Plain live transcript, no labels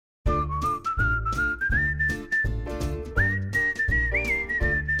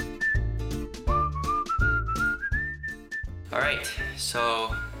Alright,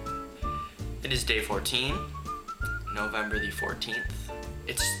 so it is day 14, November the 14th.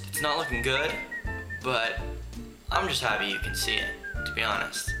 It's not looking good, but I'm just happy you can see it, to be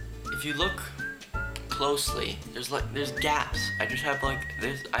honest. If you look closely, there's gaps. I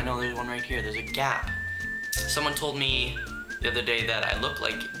know there's one right here, there's a gap. Someone told me the other day that I look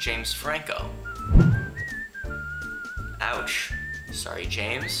like James Franco. Ouch. Sorry,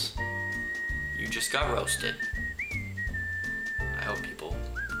 James. You just got roasted. I hope people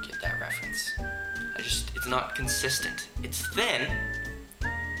get that reference. It's not consistent. It's thin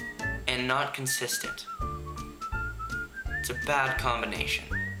and not consistent. It's a bad combination.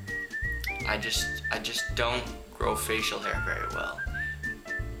 I just don't grow facial hair very well.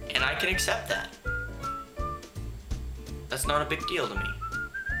 And I can accept that. That's not a big deal to me.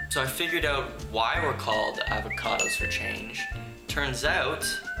 So I figured out why we're called avocados for change. Turns out,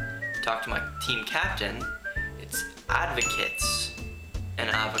 talked to my team captain, it's advocates and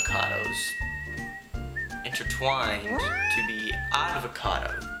avocados intertwined to be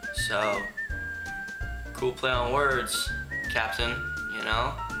avocado. So, cool play on words, captain, you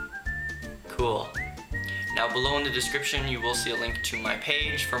know? Cool. Now below in the description you will see a link to my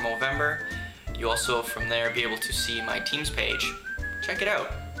page for Movember. You also from there be able to see my team's page. Check it out.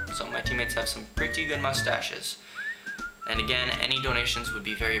 Some of my teammates have some pretty good mustaches. And again, any donations would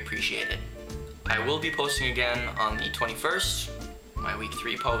be very appreciated. I will be posting again on the 21st, my week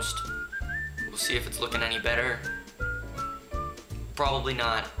 3 post. We'll see if it's looking any better. Probably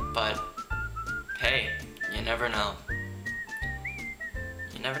not, but hey, you never know.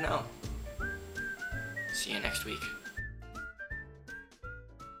 You never know. See you next week.